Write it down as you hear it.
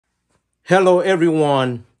Hello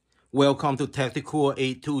everyone, welcome to Tactical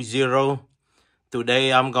 820.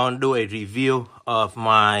 Today I'm going to do a review of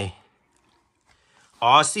my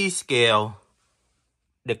RC scale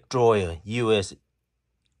destroyer,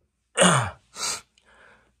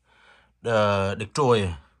 the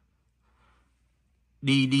destroyer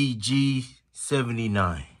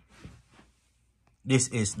DDG79. This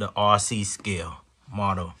is the RC scale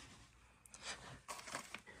model.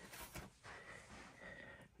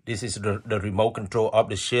 This is the remote control of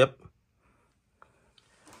the ship.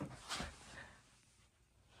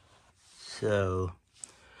 So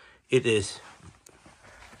it is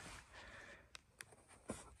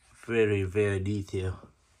very, very detailed.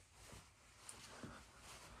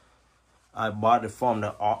 I bought it from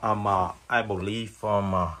the I believe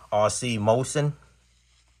from RC Motion.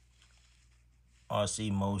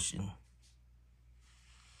 RC Motion.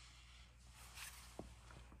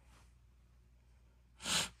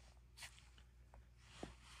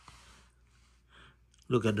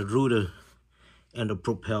 Look at the rudder and the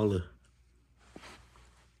propeller.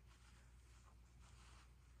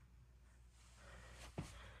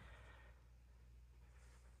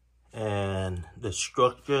 And the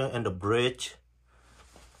structure and the bridge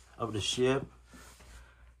of the ship.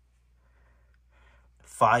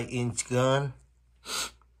 5-inch gun.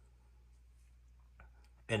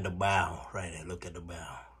 And the bow right there. Look at the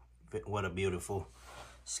bow. What a beautiful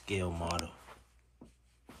scale model.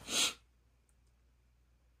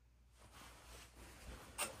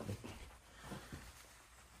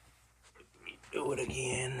 Do it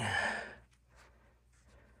again.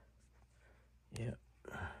 Yep.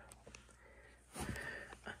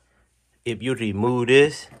 If you remove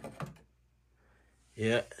this,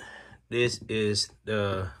 yeah, this is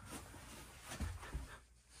the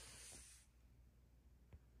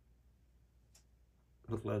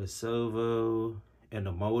look like the servo and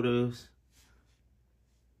the motors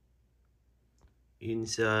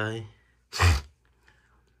inside.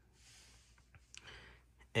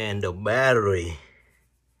 And the battery.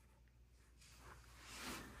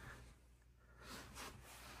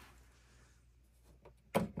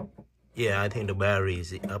 Yeah, I think the battery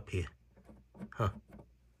is up here. Huh.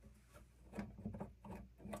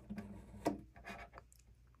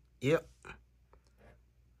 Yep.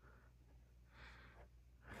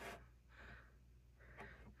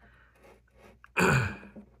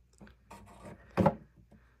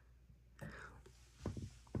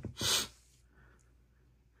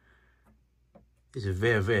 This is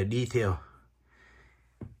very, very detailed.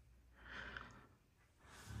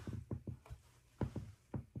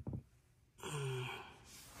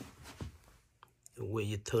 The way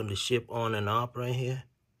you turn the ship on and off right here.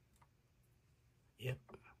 Yep.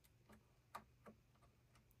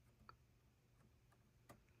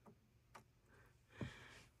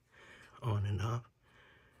 On and off.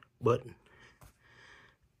 Button.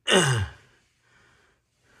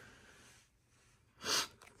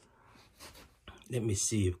 Let me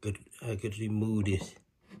see if I could remove this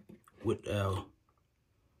without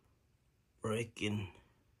breaking.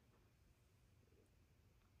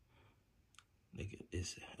 Look at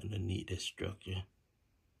this underneath the structure.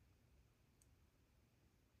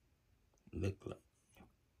 Look like.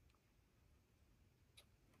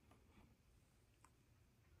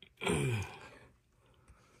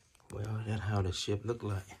 Well, that's how the ship look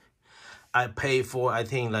like. I paid for, I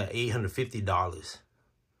think, like $850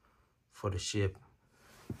 for the ship.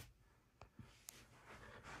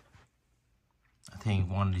 I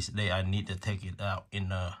think one of these days I need to take it out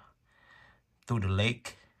in through the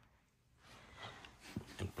lake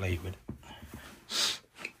and play with it.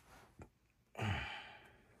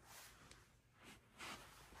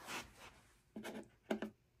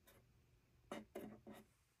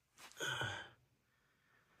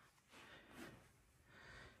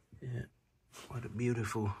 Yeah, what a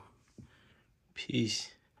beautiful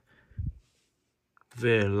piece.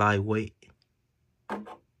 Very lightweight.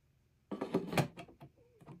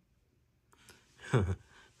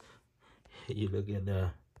 You look at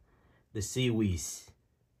the seaweeds.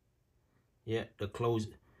 Yeah, the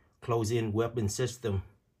close-in weapon system.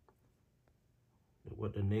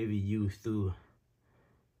 What the Navy used to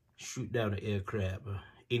shoot down the aircraft,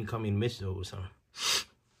 incoming missiles.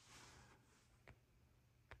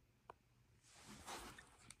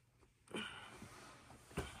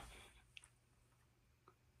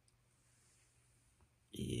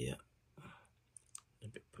 Yeah.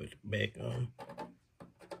 Let me put it back on.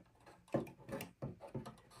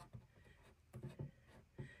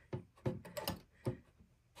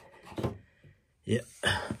 Yeah.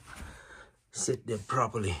 Sit there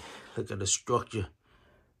properly. Look at the structure.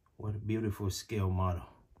 What a beautiful scale model.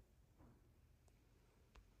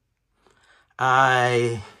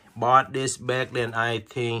 I bought this back then, I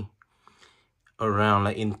think around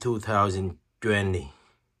like in 2020,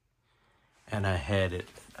 and I have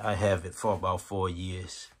it for about 4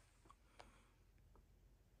 years.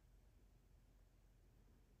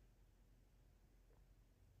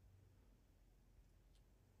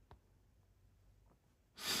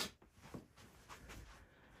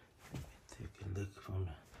 Take a look from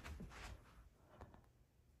the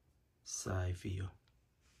side view.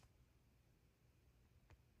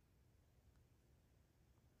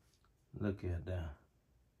 Look at that.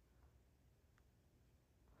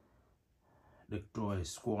 The drawer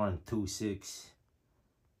is Squan 26.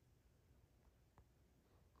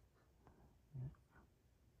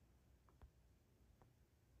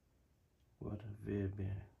 What a very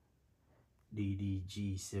bad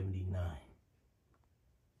DDG79.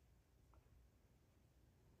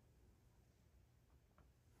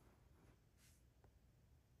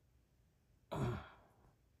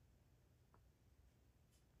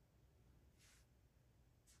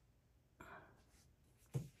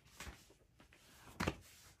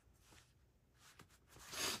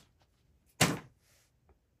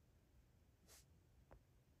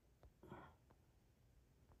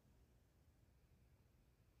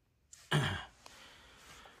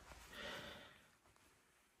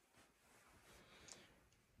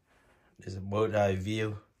 There's a bird's eye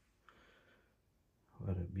view.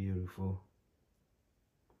 What a beautiful.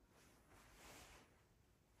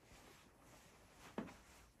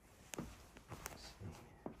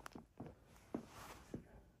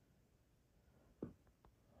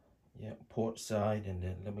 Yeah, port side, and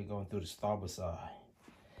then let me go into the starboard side.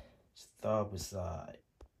 Starboard side.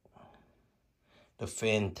 The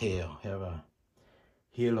fan tail have a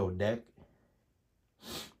halo deck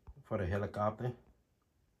for the helicopter.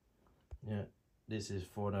 Yeah, this is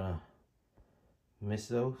for the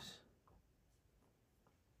missiles.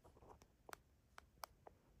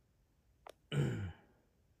 The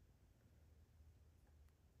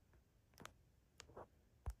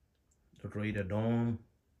radar dome.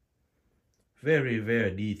 Very,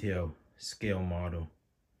 very detailed scale model.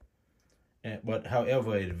 But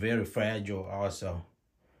however, it's very fragile also.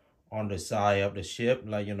 On the side of the ship,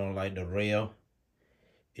 like, you know, like the rail,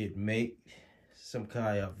 it make some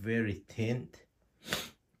kind of very thin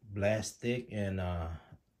plastic, and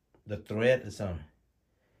the thread or something,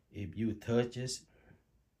 if you touch it,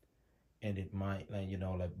 and it might, like, you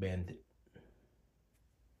know, like bend it.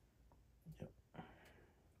 Yep.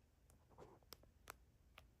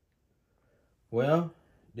 Well,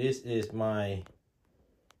 this is my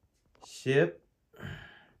ship,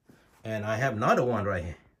 and I have another one right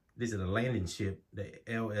here. This is the landing ship, the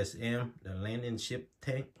LSM, the landing ship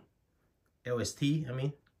tank, LST, I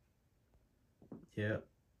mean. Yeah.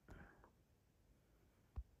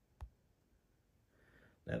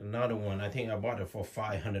 That's another one. I think I bought it for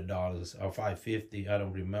 $500 or $550. I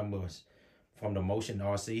don't remember. It's from the Motion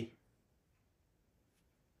RC.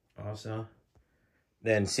 Also,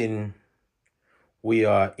 then since we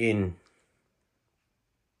are in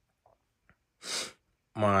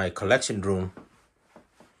my collection room,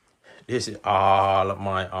 this is all of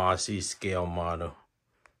my RC scale model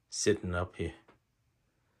sitting up here.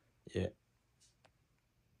 Yeah.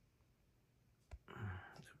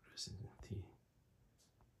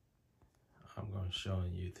 I'm going to show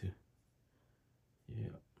you too.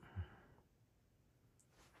 Yeah.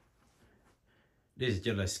 This is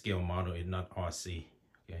just a scale model. It's not RC.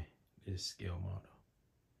 Okay. This is scale model.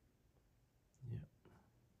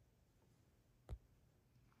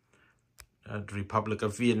 Yeah. The Republic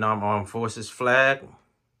of Vietnam Armed Forces flag.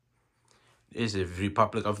 This is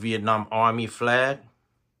Republic of Vietnam Army flag.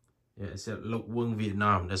 Yeah, it said Lục Quân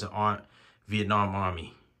Vietnam. That's a Vietnam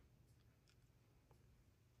Army.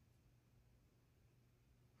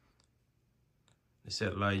 It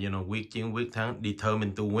said, like, you know, weak chiến weak thắng,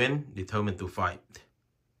 determined to win, determined to fight.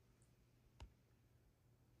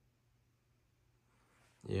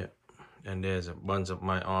 Yeah, and there's a bunch of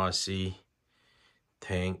my RC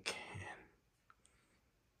tank.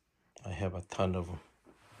 I have a ton of them.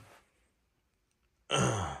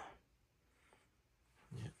 Yeah,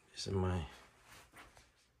 this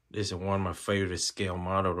is one of my favorite scale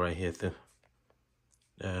model right here too.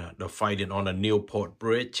 The fighting on the Newport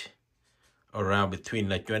Bridge around between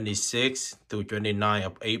the 26th to 29th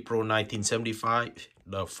of April 1975,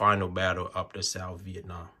 the final battle of the South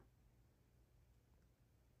Vietnam.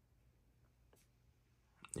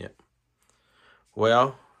 Yeah.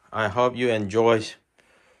 Well, I hope you enjoyed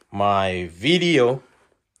my video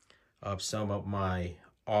of some of my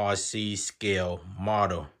RC scale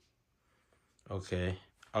model. Okay.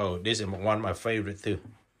 Oh, this is one of my favorite too.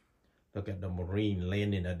 Look at the Marine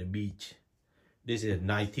landing at the beach. This is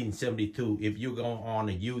 1972. If you go on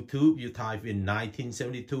YouTube, you type in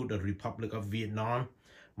 1972, the Republic of Vietnam,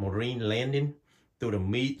 Marine landing to the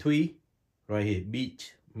Me Thuy, right here,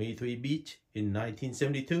 beach, Me Thuy Beach in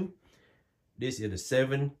 1972. This is the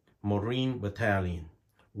 7th Marine Battalion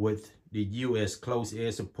with the U.S. Close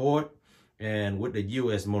Air Support and with the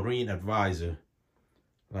U.S. Marine Advisor,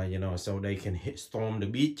 like, you know, so they can storm the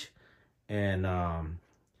beach and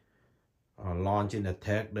launch an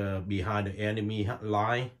attack behind the enemy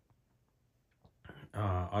line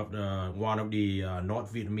of one of the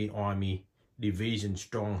North Vietnamese Army Division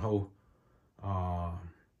stronghold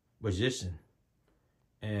position.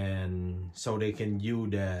 And so they can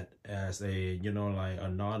use that as a, you know, like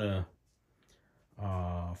another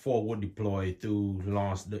forward deploy to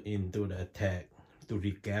launch into the attack to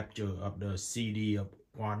recapture of the city of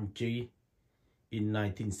Quan Chi in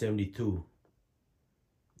 1972.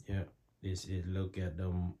 Yeah, this is, look at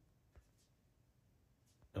the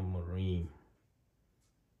Marine.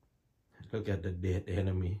 Look at the dead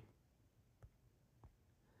enemy.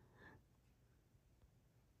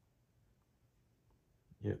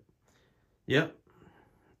 Yep.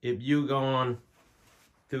 If you go on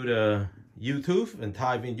to the YouTube and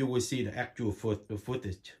type in, you will see the actual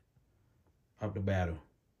footage of the battle.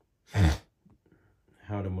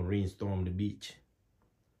 How the Marines stormed the beach.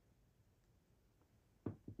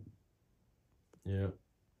 Yep.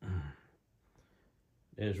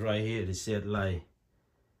 It's right here. It said like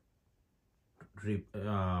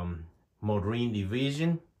Marine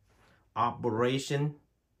Division Operation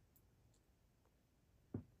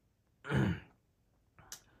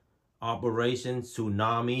Operation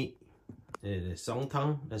Tsunami, Song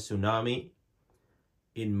Thang, the tsunami,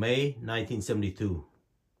 in May 1972.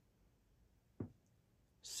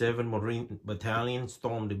 7 Marine Battalion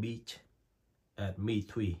stormed the beach at Me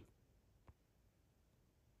Thuy.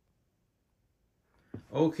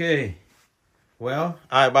 Okay, well,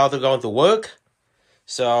 I'm about to go to work,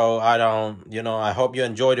 so I don't, you know, I hope you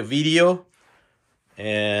enjoy the video.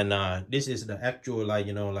 And this is the actual, like,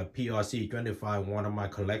 you know, like PRC 25, one of my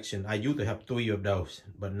collection. I used to have 3 of those,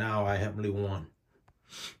 but now I have only 1.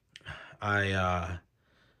 I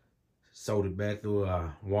sold it back to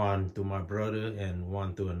one to my brother and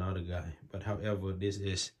one to another guy. But however, this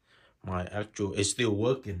is my actual, it's still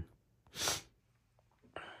working.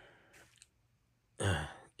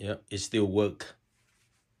 Yeah, it still work.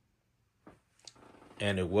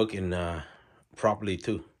 And it working properly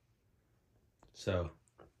too. So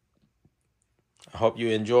I hope you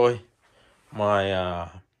enjoy my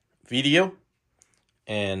video,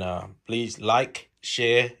 and please like,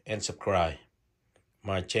 share, and subscribe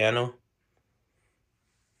my channel.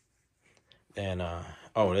 And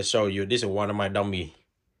oh, let's show you, this is one of my dummy.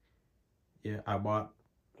 Yeah, I bought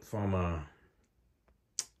from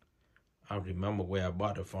I remember where I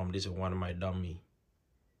bought it from. This is one of my dummy.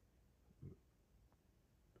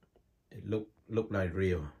 It look like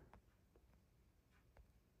real.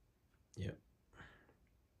 Yep.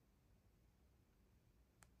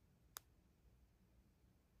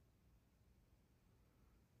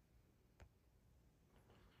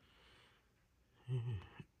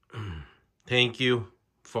 Thank you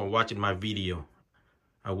for watching my video.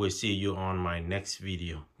 I will see you on my next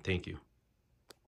video. Thank you.